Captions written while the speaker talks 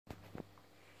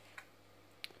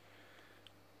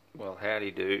Well, howdy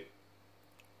do.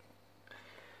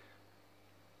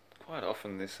 Quite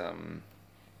often this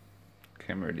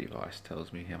camera device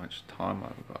tells me how much time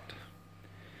I've got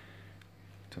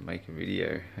to make a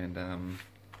video, and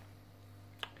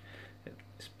at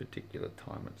this particular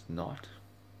time it's not.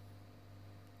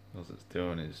 All it's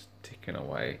doing is ticking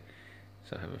away,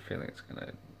 so I have a feeling it's going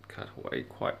to cut away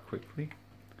quite quickly.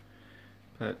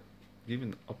 But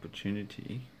given the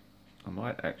opportunity, I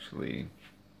might actually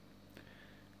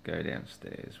go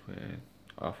downstairs where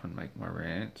I often make my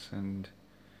rants and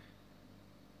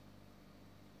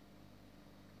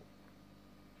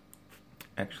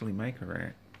actually make a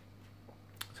rant.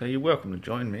 So you're welcome to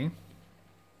join me.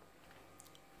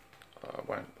 I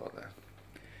won't bother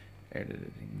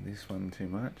editing this one too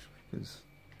much because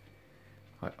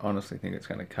I honestly think it's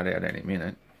going to cut out any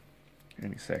minute,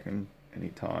 any second, any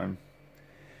time,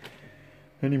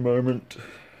 any moment.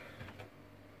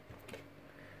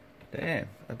 Damn,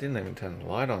 I didn't even turn the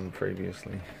light on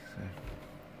previously, so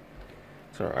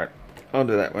it's alright. I'll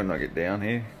do that when I get down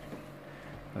here.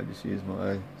 I just use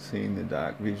my seeing the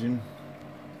dark vision.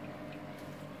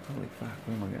 Holy fuck,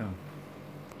 where am I going?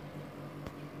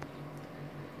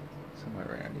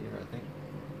 Somewhere around here, I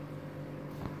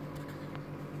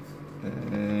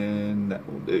think. And that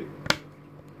will do.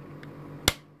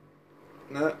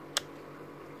 No.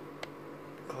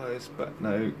 Close, but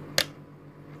no.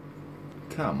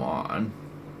 Come on.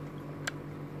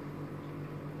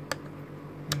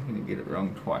 You're gonna get it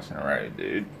wrong twice in a row,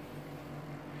 dude.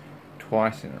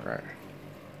 Twice in a row.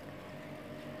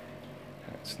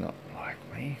 That's not like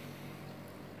me.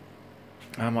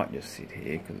 I might just sit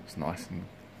here because it's nice and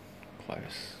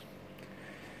close.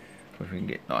 We can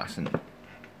get nice and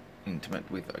intimate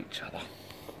with each other.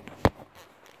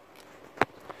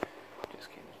 Just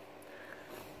kidding.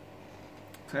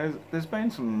 So there's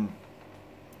been some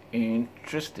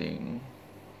interesting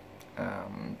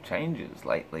changes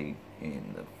lately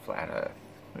in the flat earth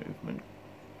movement,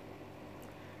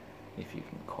 if you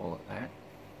can call it that.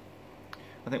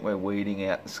 I think we're weeding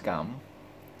out the scum,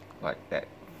 like that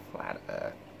flat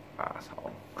earth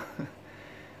asshole.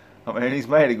 I mean, he's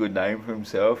made a good name for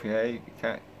himself, you know,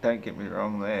 don't get me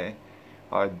wrong there.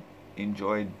 I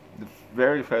enjoyed the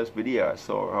very first video I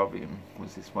saw of him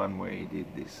was this one where he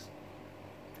did this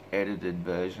edited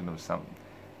version of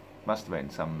must have been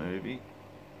some movie,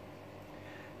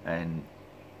 and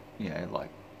you know, like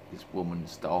this woman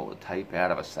stole the tape out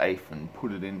of a safe and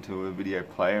put it into a video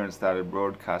player and started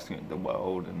broadcasting it to the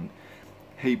world, and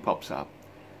he pops up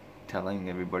telling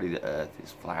everybody the earth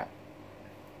is flat,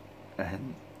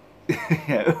 and you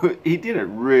know, he did it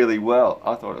really well.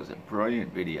 I thought it was a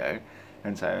brilliant video,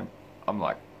 and so I'm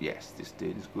like, yes, this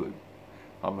dude is good.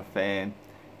 I'm a fan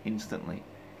instantly,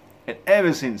 and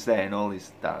ever since then all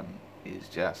he's done is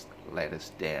just let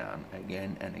us down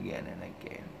again and again and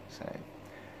again. So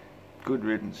good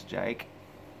riddance, Jake.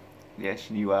 Yes,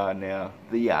 you are now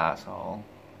the arsehole,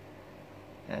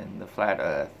 and the flat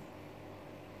earth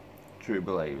true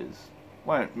believers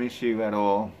won't miss you at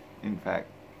all. In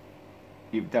fact,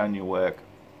 you've done your work.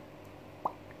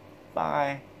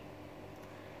 Bye.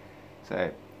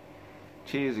 So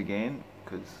cheers again,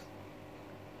 because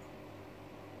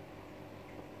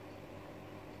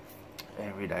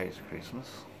every day is Christmas,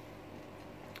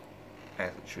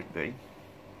 as it should be.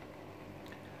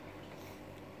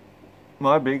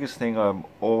 My biggest thing I've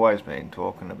always been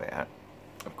talking about,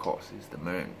 of course, is the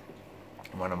moon.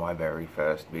 One of my very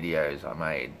first videos I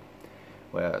made,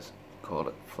 where I called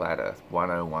it Flat Earth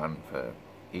 101 for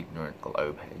ignorant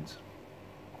globeheads.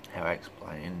 How I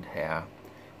explained how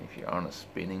if you're on a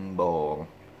spinning ball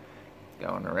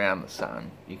going around the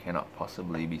sun, you cannot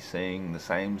possibly be seeing the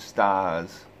same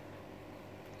stars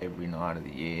every night of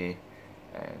the year,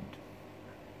 and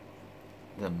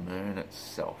the moon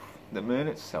itself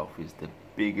is the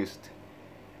biggest,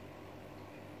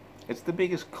 it's the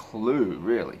biggest clue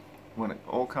really when it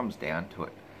all comes down to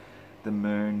it. The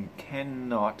moon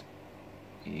cannot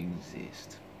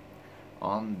exist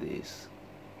on this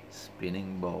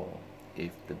spinning ball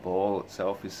if the ball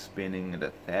itself is spinning at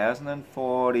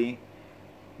 1,040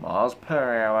 miles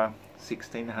per hour,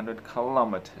 1,600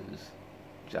 kilometers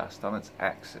just on its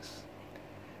axis,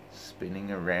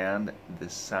 spinning around the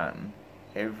sun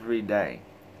every day.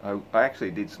 I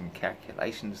actually did some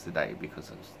calculations today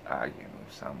because I was arguing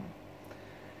with some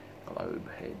globe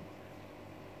head.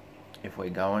 If we're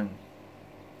going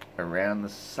around the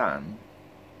sun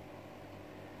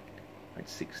at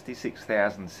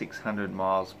 66,600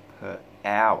 miles per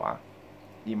hour,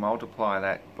 you multiply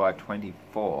that by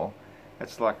 24,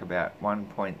 that's like about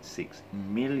 1.6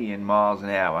 million miles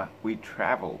an hour we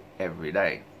travel every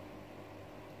day.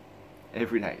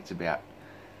 Every day it's about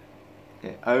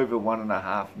Yeah, over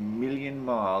 1.5 million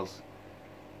miles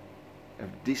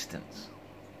of distance.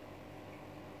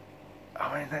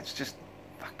 I mean, that's just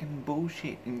fucking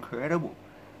bullshit. Incredible.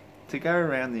 To go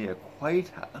around the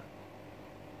equator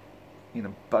in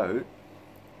a boat,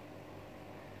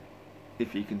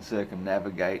 if you can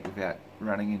circumnavigate without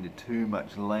running into too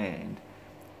much land,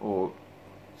 or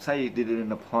say you did it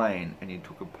in a plane and you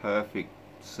took a perfect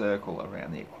circle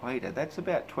around the equator, that's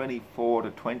about 24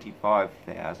 to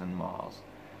 25,000 miles.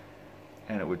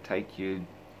 And it would take you,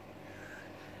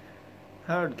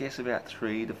 I would guess, about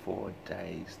 3 to 4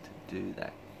 days to do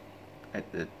that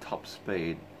at the top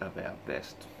speed of our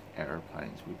best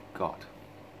aeroplanes we've got,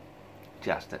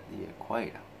 just at the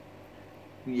equator.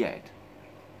 Yet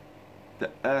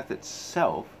the Earth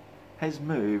itself has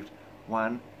moved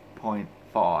 1.5,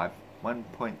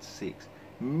 1.6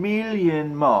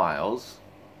 million miles,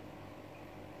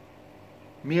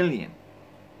 in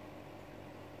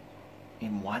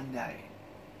one day,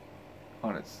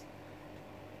 on its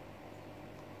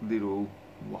little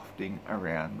wafting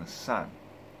around the sun,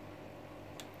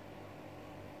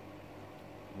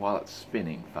 while it's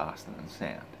spinning faster than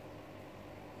sound,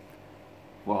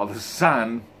 while the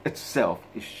sun itself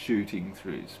is shooting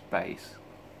through space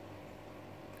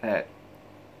at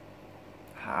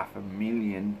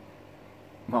 500,000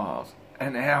 miles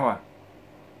an hour.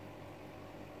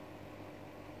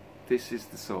 This is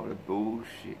the sort of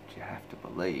bullshit you have to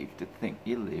believe to think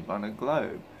you live on a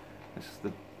globe. It's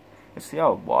the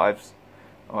old wives'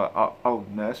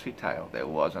 old nursery tale. There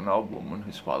was an old woman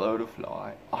who swallowed a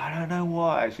fly. I don't know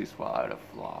why she swallowed a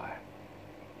fly.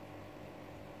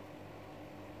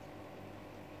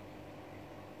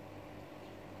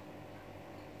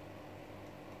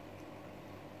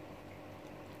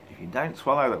 If you don't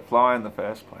swallow the fly in the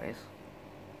first place,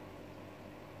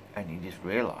 and you just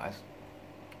realise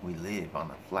we live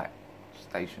on a flat,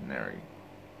 stationary,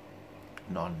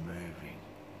 non-moving,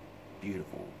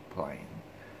 beautiful plane,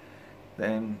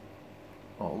 then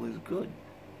all is good.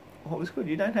 All is good.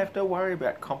 You don't have to worry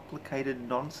about complicated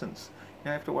nonsense. You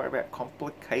don't have to worry about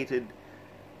complicated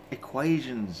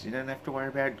equations. You don't have to worry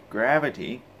about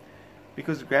gravity,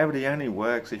 because gravity only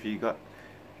works if you've got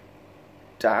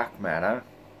dark matter,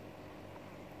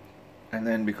 and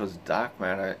then because dark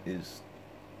matter is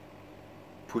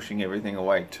pushing everything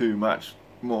away too much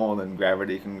more than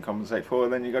gravity can compensate for,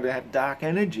 then you've got to have dark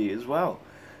energy as well.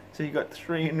 So you've got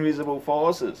 3 invisible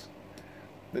forces.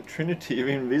 The trinity of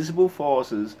invisible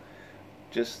forces,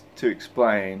 just to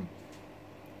explain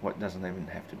what doesn't even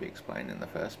have to be explained in the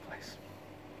first place,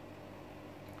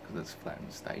 because it's flat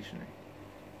and stationary.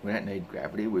 We don't need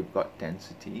gravity. We've got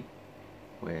density,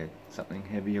 where something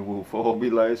heavier will fall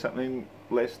below something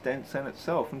less dense than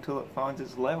itself until it finds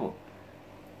its level.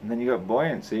 And then you've got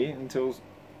buoyancy until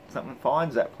something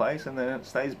finds that place, and then it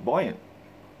stays buoyant.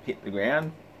 Hit the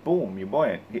ground, boom, you're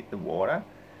buoyant. Hit the water,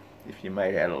 if you're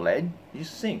made out of lead, you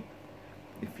sink.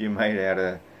 If you're made out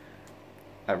of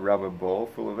a rubber ball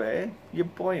full of air, you're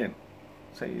buoyant,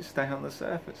 so you stay on the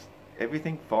surface.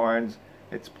 Everything finds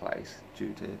its place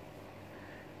due to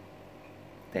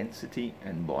density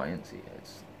and buoyancy.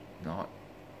 It's not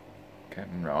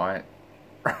right.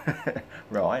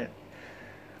 Right.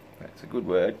 That's a good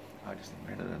word. I just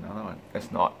invented another one.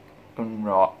 It's not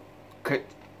rocket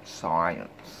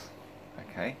science.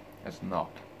 Okay? It's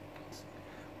not.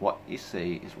 What you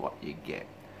see is what you get.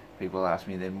 People ask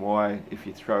me then, why, if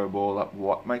you throw a ball up,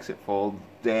 what makes it fall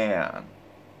down?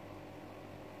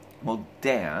 Well,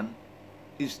 down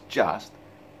is just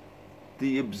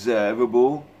the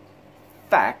observable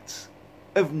facts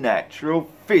of natural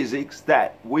physics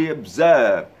that we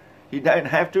observe. You don't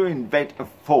have to invent a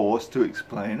force to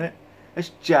explain it.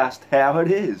 It's just how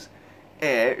it is.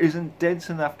 Air isn't dense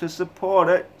enough to support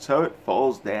it, so it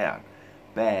falls down.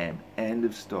 Bam. End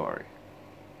of story.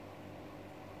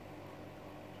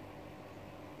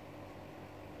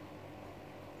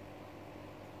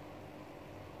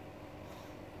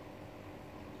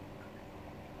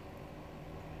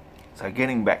 So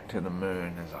getting back to the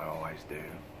moon, as I always do,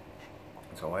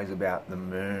 it's always about the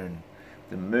moon.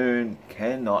 The moon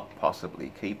cannot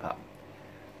possibly keep up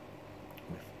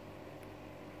with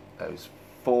those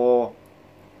 4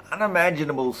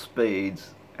 unimaginable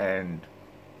speeds and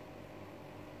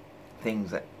things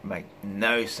that make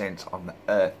no sense on the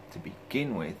Earth to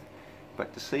begin with.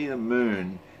 But to see the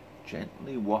moon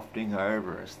gently wafting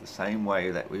over us the same way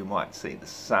that we might see the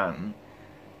sun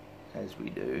as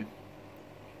we do,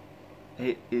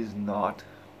 it is not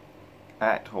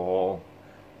at all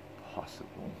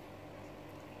possible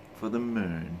for the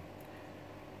moon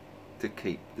to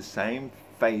keep the same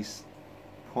face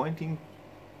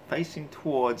facing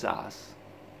towards us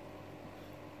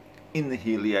in the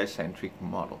heliocentric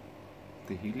model.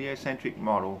 The heliocentric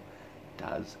model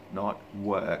does not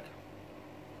work.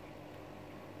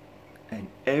 And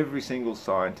every single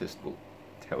scientist will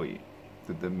tell you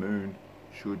that the moon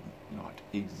should not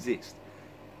exist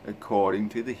according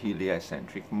to the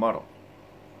heliocentric model.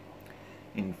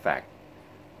 In fact,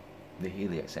 the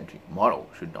heliocentric model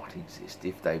should not exist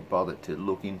if they bothered to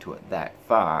look into it that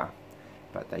far,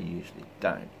 but they usually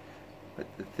don't. But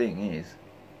the thing is,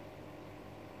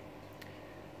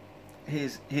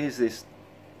 here's this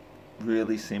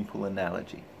really simple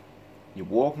analogy. You're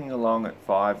walking along at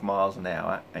 5 miles an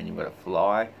hour and you've got a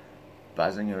fly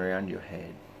buzzing around your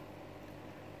head,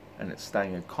 and it's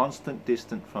staying a constant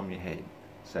distance from your head.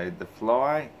 So the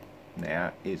fly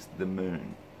now is the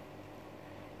moon,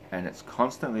 and it's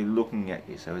constantly looking at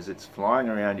you. So as it's flying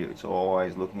around you, it's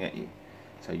always looking at you.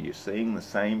 So you're seeing the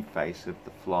same face of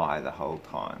the fly the whole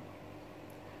time.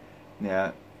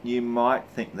 Now, you might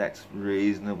think that's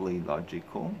reasonably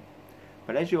logical,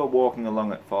 but as you're walking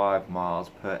along at 5 miles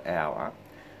per hour,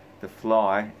 the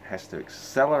fly has to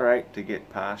accelerate to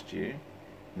get past you,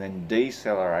 and then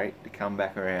decelerate to come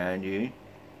back around you,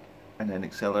 and then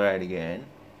accelerate again.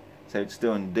 So it's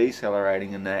doing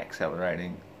decelerating and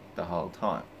accelerating the whole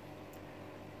time.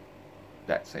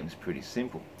 That seems pretty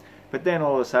simple. But then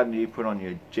all of a sudden you put on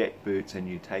your jet boots and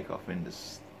you take off into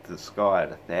the sky at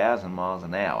 1,000 miles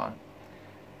an hour,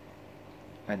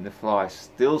 and the fly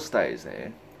still stays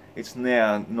there. It's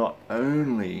now not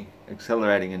only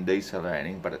accelerating and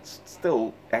decelerating, but it's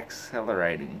still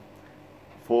accelerating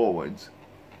forwards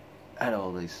at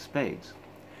all these speeds.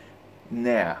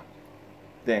 Now,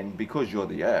 then, because you're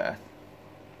the Earth,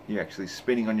 you're actually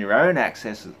spinning on your own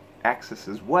axis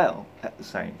as well at the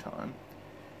same time.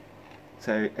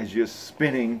 So as you're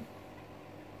spinning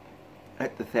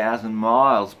at the 1,000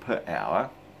 miles per hour,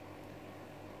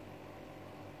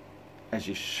 as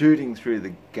you're shooting through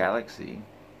the galaxy,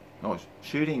 or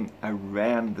shooting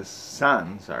around the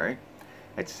sun, sorry,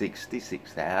 at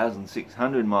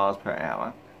 66,600 miles per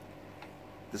hour,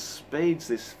 the speeds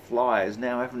this fly is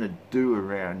now having to do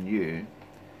around you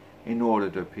in order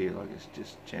to appear like it's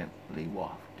just gently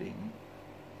wafting.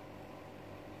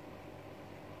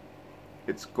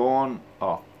 It's gone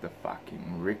off the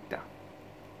fucking Richter.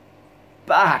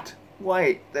 But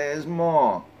wait, there's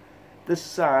more. The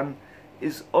sun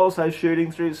is also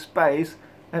shooting through space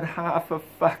at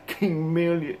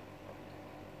 500,000.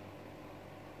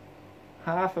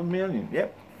 500,000,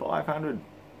 yep, 500,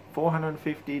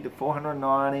 450 to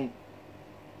 490,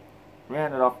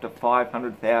 rounded off to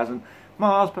 500,000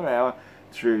 miles per hour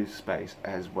through space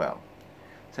as well.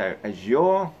 So as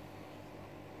you're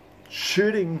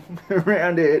shooting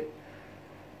around it,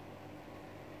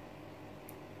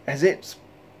 as it's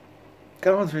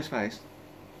going through space,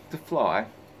 the fly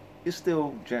is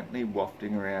still gently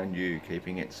wafting around you,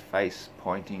 keeping its face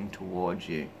pointing towards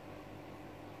you.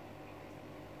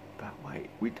 But wait,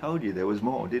 we told you there was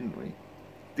more, didn't we?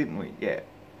 Didn't we? Yeah.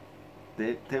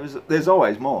 There's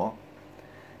always more,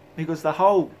 because the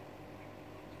whole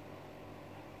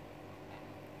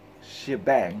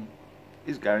shebang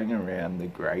is going around the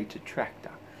Great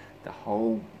Attractor. The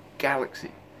whole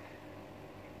galaxy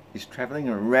is travelling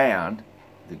around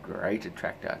the Great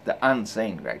Attractor, the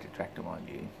unseen Great Attractor, mind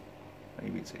you.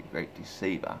 Maybe it's a great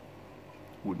deceiver.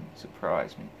 Wouldn't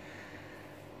surprise me.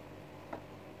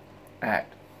 At,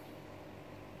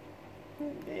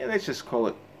 yeah, let's just call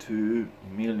it 2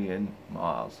 million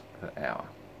miles per hour,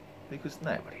 because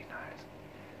nobody knows.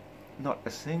 Not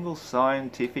a single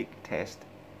scientific test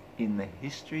in the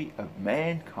history of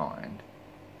mankind,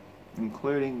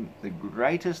 including the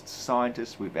greatest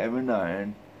scientists we've ever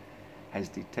known, has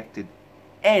detected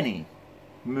any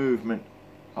movement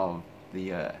of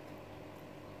the Earth.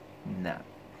 None.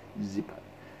 Zippo.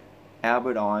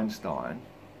 Albert Einstein,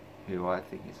 who I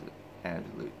think is an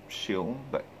absolute shill,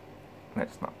 but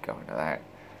let's not go into that.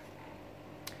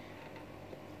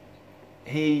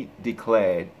 He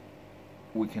declared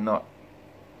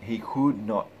he could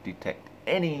not detect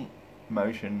any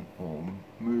motion or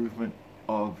movement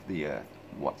of the Earth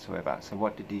whatsoever. So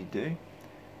what did he do?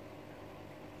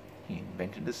 He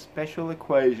invented a special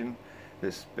equation,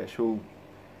 the special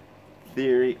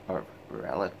theory of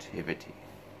relativity.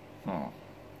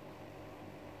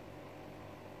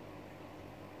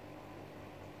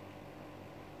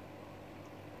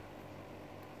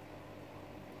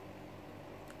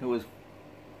 It was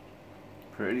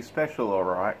pretty special,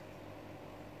 alright.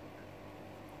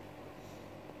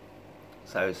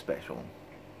 So special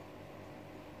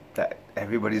that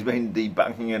everybody's been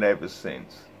debunking it ever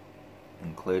since,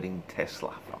 including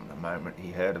Tesla, from the moment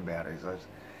he heard about it.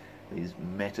 These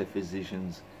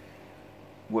metaphysicians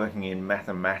working in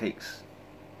mathematics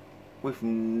with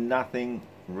nothing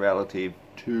relative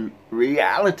to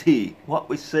reality. What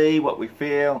we see, what we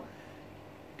feel.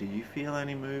 Do you feel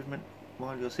any movement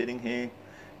while you're sitting here?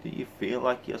 Do you feel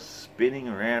like you're spinning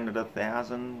around at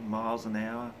 1,000 miles an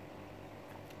hour?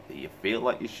 Do you feel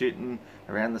like you're shooting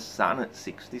around the sun at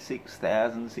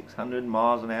 66,600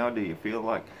 miles an hour? Do you feel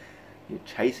like you're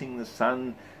chasing the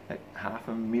sun at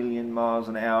 500,000 miles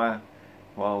an hour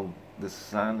while the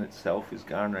sun itself is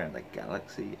going around the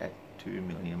galaxy at 2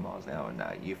 million miles an hour?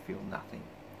 No, you feel nothing.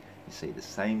 You see the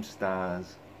same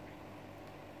stars,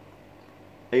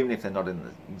 even if they're not in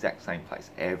the exact same place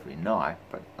every night,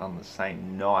 but on the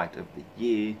same night of the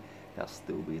year, they'll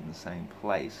still be in the same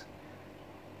place.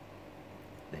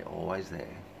 They're always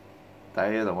there.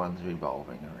 They are the ones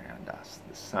revolving around us.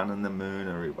 The sun and the moon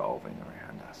are revolving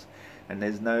around us. And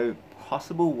there's no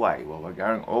possible way, while we're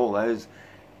going all those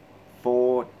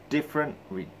 4 different,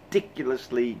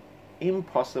 ridiculously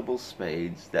impossible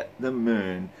speeds, that the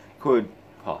moon could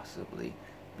possibly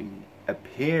be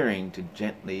appearing to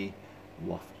gently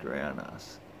waft around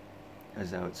us,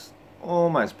 as though it's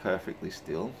almost perfectly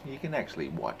still. You can actually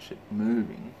watch it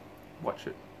moving, watch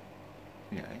it,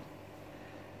 you know,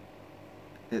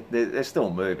 they're still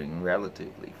moving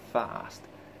relatively fast,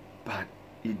 but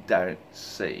you don't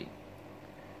see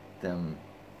them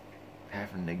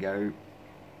having to go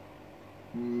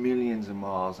millions of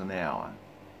miles an hour,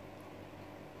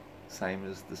 same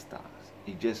as the stars.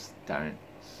 You just don't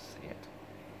see it.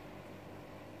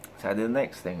 So the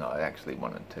next thing I actually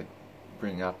wanted to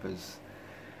bring up as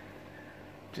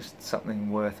just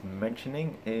something worth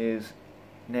mentioning is,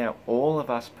 now all of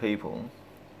us people,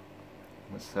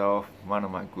 myself, one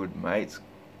of my good mates,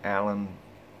 Alan,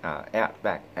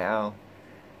 Outback Al,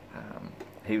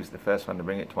 he was the first one to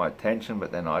bring it to my attention,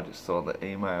 but then I just saw the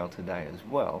email today as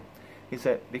well, is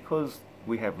that because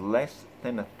we have less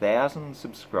than 1,000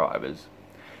 subscribers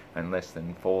and less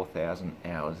than 4,000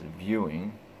 hours of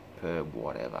viewing per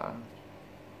whatever,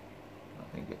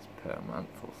 I think it's per month,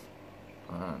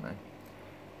 or I don't know,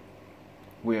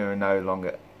 we are no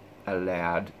longer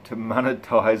allowed to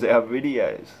monetize our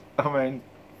videos. I mean,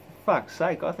 fuck's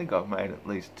sake, I think I've made at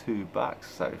least $2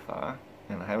 so far,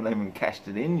 and I haven't even cashed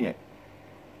it in yet.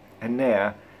 And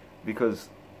now, because,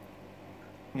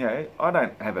 you know, I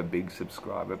don't have a big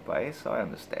subscriber base, I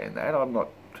understand that. I'm not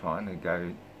trying to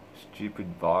go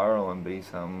stupid viral and be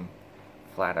some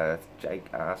flat earth Jake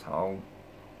asshole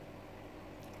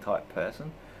type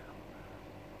person.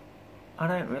 I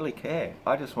don't really care.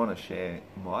 I just want to share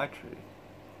my truth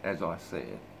as I see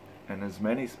it. And as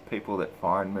many people that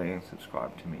find me and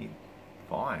subscribe to me,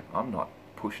 fine. I'm not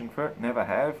pushing for it, never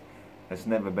have. It's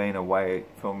never been a way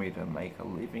for me to make a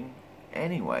living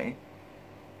anyway.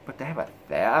 But to have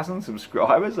 1,000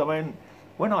 subscribers, I mean,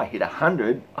 when I hit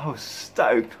 100, I was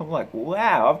stoked. I'm like,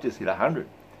 wow, I've just hit 100.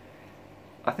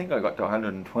 I think I got to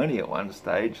 120 at one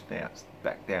stage. Now it's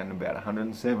back down to about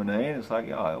 117. It's like,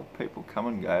 oh, people come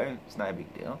and go. It's no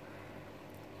big deal.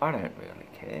 I don't really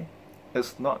care.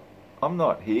 It's not. I'm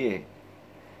not here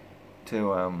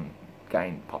to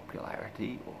gain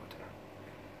popularity or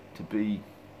to be,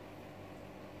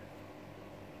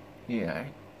 you know,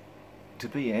 to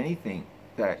be anything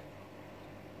that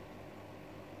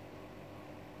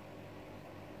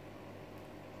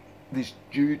this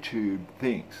YouTube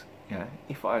thinks. You know,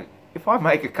 if I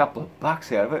make a couple of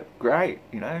bucks out of it, great.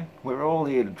 You know, we're all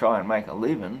here to try and make a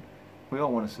living. We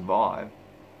all want to survive.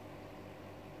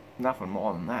 Nothing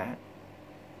more than that.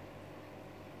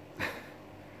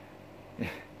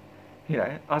 You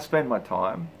know, I spend my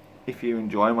time. If you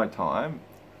enjoy my time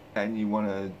and you want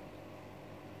to,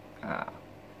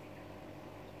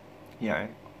 you know,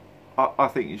 I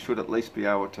think you should at least be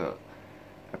able to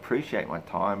appreciate my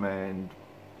time, and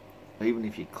even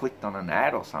if you clicked on an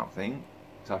ad or something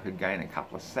so I could gain a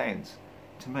couple of cents,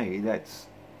 to me that's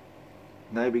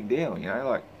no big deal, you know,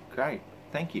 like, great,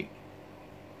 thank you.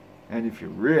 And if you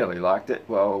really liked it,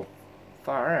 well,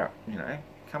 far out, you know,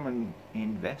 come and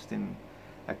invest in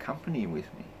a company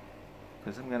with me,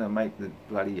 because I'm going to make the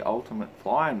bloody ultimate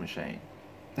flying machine.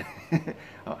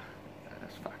 Oh,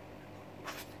 that's fucked.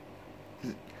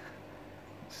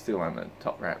 Still on the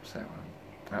top wraps, that one.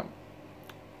 Top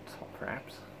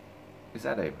wraps? Is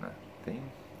that even a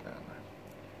thing? I don't know.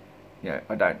 Yeah,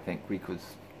 I don't think,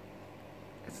 because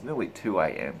it's nearly 2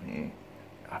 AM here.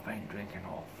 I've been drinking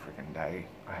all friggin' day.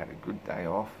 I had a good day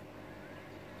off.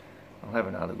 I'll have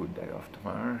another good day off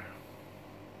tomorrow.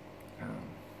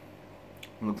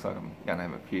 Looks like I'm going to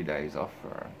have a few days off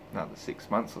for another 6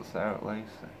 months or so at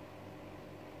least. So.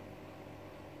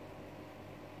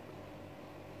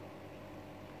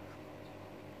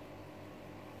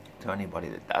 To anybody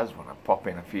that does want to pop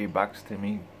in a few bucks to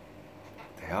me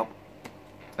to help,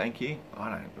 thank you. I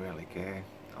don't really care.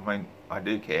 I mean, I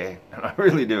do care, and I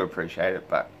really do appreciate it,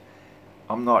 but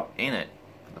I'm not in it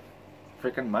for the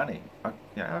freaking money. I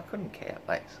couldn't care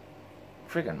less.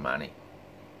 Friggin' money.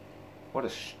 What a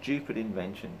stupid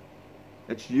invention.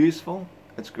 It's useful,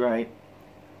 it's great,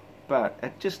 but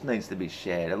it just needs to be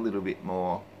shared a little bit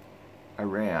more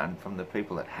around from the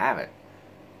people that have it,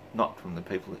 not from the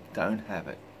people that don't have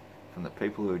it, from the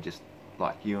people who are just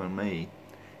like you and me,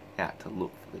 out to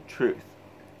look for the truth.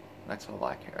 That's all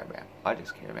I care about. I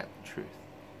just care about the truth.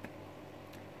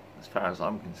 As far as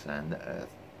I'm concerned, the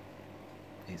earth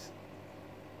is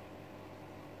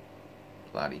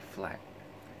bloody flat.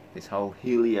 This whole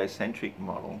heliocentric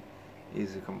model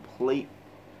is a completely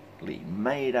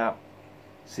made up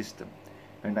system.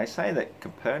 And they say that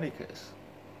Copernicus,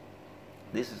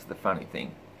 this is the funny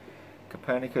thing,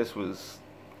 Copernicus was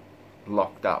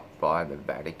locked up by the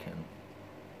Vatican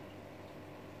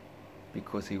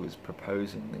because he was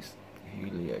proposing this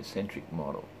heliocentric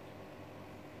model.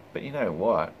 But you know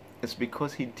what? It's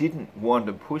because he didn't want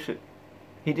to push it.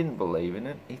 He didn't believe in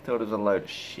it. He thought it was a load of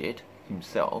shit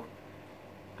himself.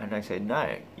 And they said,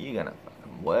 no, you're going to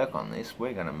fucking work on this.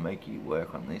 We're going to make you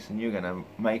work on this. And you're going to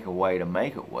make a way to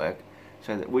make it work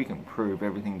so that we can prove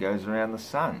everything goes around the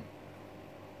sun.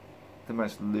 The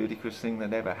most ludicrous thing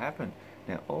that ever happened.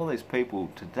 Now, all these people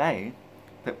today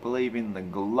that believe in the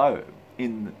globe,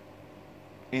 in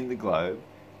the globe,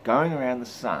 going around the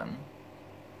sun,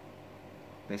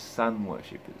 they're sun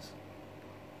worshippers.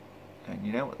 And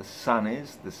you know what the sun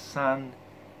is? The sun,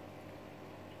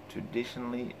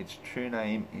 traditionally, its true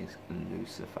name is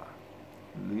Lucifer.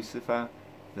 Lucifer,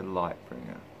 the light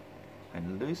bringer.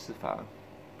 And Lucifer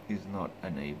is not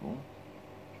an evil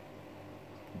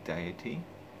deity.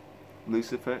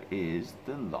 Lucifer is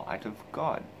the light of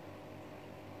God.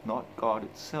 Not God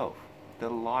itself, the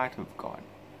light of God.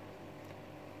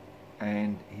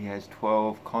 And he has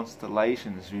 12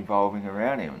 constellations revolving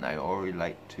around him, and they all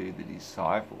relate to the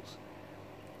disciples.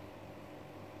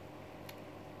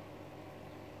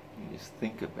 You just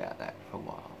think about that for a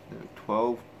while. There are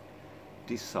 12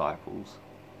 disciples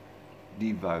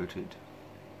devoted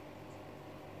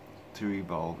to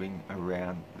revolving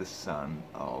around the Son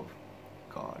of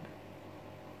God.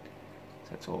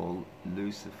 So it's all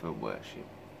Lucifer worship.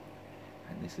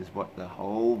 And this is what the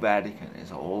whole Vatican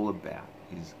is all about,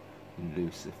 is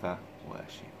Lucifer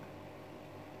worship.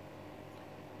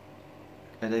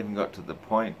 It even got to the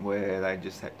point where they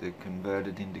just had to convert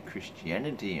it into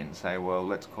Christianity and say, well,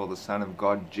 let's call the Son of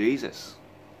God Jesus.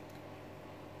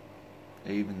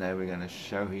 Even though we're going to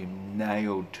show him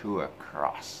nailed to a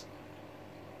cross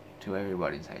to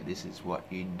everybody and say, this is what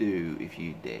you do if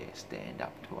you dare stand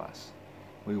up to us.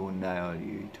 We will nail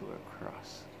you to a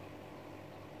cross.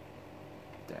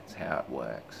 That's how it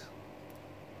works.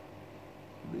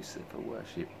 Lucifer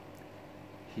worship,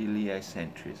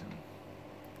 heliocentrism,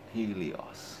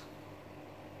 Helios.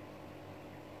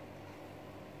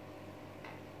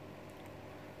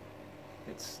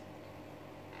 It's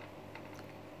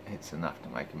enough to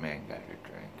make a man go to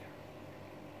drink.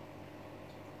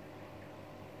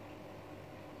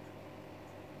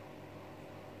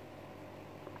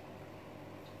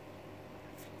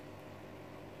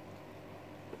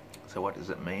 So what does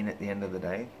it mean at the end of the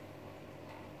day?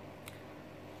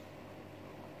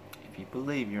 If you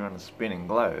believe you're on a spinning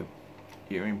globe,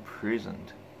 you're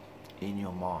imprisoned in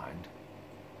your mind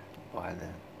by the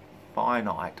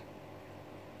finite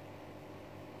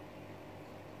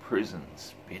prison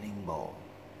spinning ball.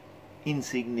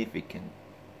 Insignificant.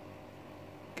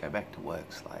 Go back to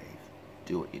work, slave.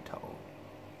 Do what you're told.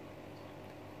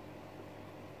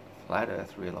 Flat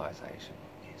Earth realization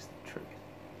is the truth.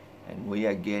 And we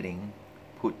are getting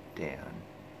put down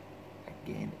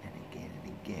again and again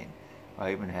and again.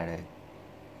 I even had a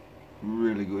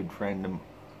really good friend of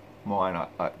mine,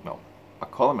 I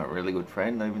call him a really good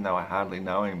friend even though I hardly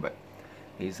know him, but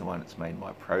he's the one that's made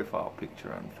my profile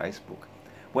picture on Facebook,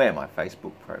 where my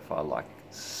Facebook profile, like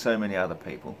so many other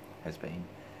people, has been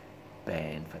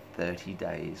banned for 30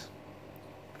 days.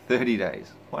 30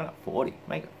 days. Why not 40?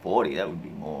 Make it 40, that would be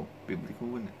more biblical,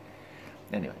 wouldn't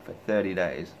it? Anyway, for 30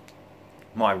 days,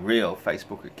 my real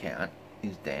Facebook account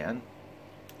is down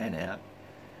and out.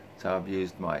 So I've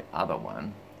used my other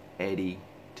one, Eddie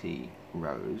T.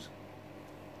 Rose,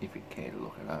 if you care to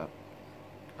look it up.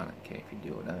 I don't care if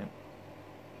you do or don't.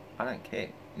 I don't care,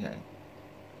 you know.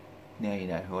 Now you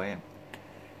know who I am.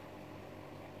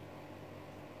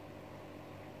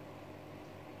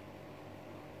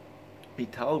 He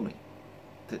told me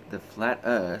that the flat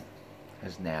earth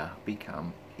has now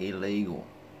become illegal.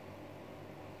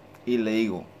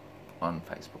 Illegal. on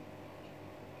Facebook.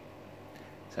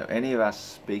 So any of us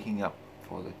speaking up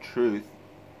for the truth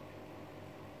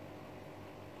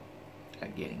are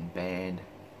getting banned,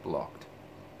 blocked.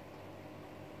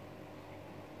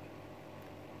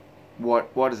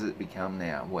 What does it become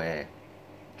now? We're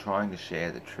trying to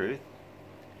share the truth.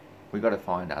 We've got to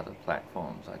find other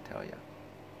platforms, I tell you.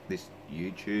 This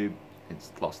YouTube,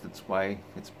 it's lost its way.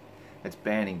 It's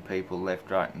banning people left,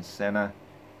 right and centre.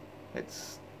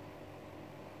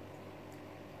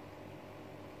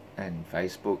 And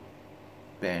Facebook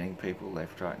banning people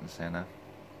left, right and centre.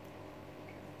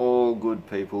 All good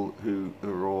people who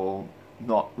are all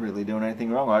not really doing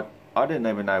anything wrong. I didn't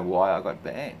even know why I got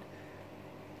banned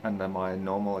under my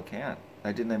normal account.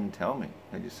 They didn't even tell me.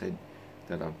 They just said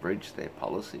that I've breached their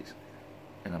policies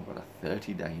and I've got a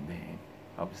 30-day ban,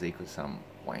 obviously because some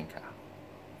wanker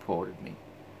reported me.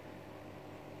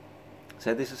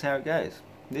 So this is how it goes.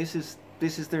 This is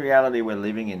the reality we're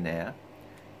living in now,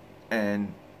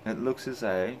 and it looks as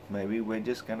though maybe we're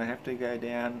just going to have to go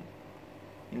down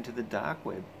into the dark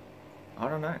web. I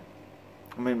don't know.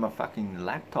 I mean, my fucking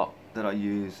laptop that I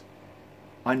use,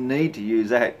 I need to use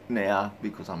that now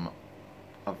because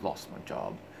I've lost my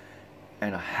job,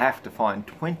 and I have to find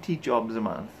 20 jobs a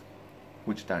month,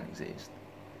 which don't exist,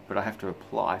 but I have to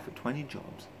apply for 20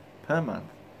 jobs per month,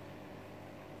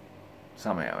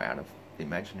 somehow out of the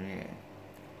imaginary air.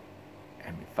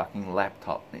 And my fucking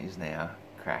laptop is now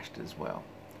crashed as well.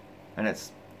 And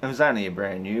it was only a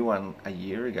brand new one a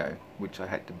year ago, which I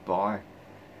had to buy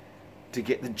to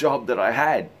get the job that I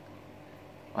had.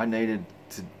 I needed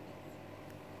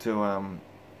to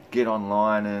get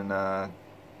online and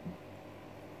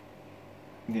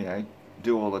you know,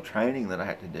 do all the training that I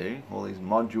had to do, all these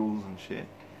modules and shit,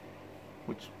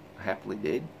 which I happily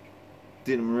did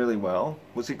them really well,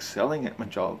 was excelling at my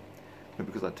job. But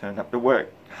because I turned up to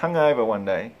work hungover one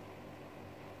day,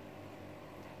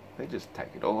 they just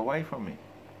take it all away from me.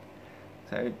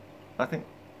 So I think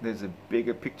there's a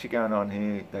bigger picture going on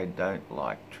here. They don't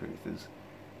like truthers.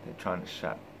 They're trying to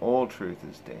shut all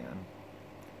truthers down.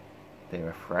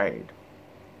 They're afraid.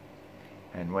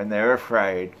 And when they're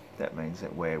afraid, that means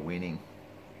that we're winning.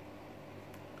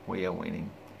 We are winning.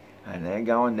 And they're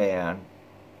going down,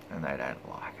 and they don't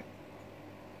like it.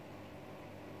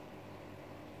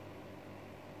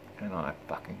 And I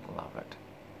fucking love it.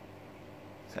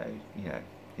 So, you know,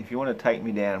 if you want to take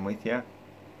me down with you,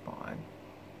 fine.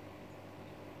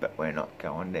 But we're not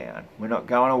going down. We're not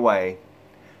going away.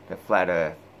 The flat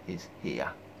earth is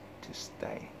here to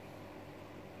stay.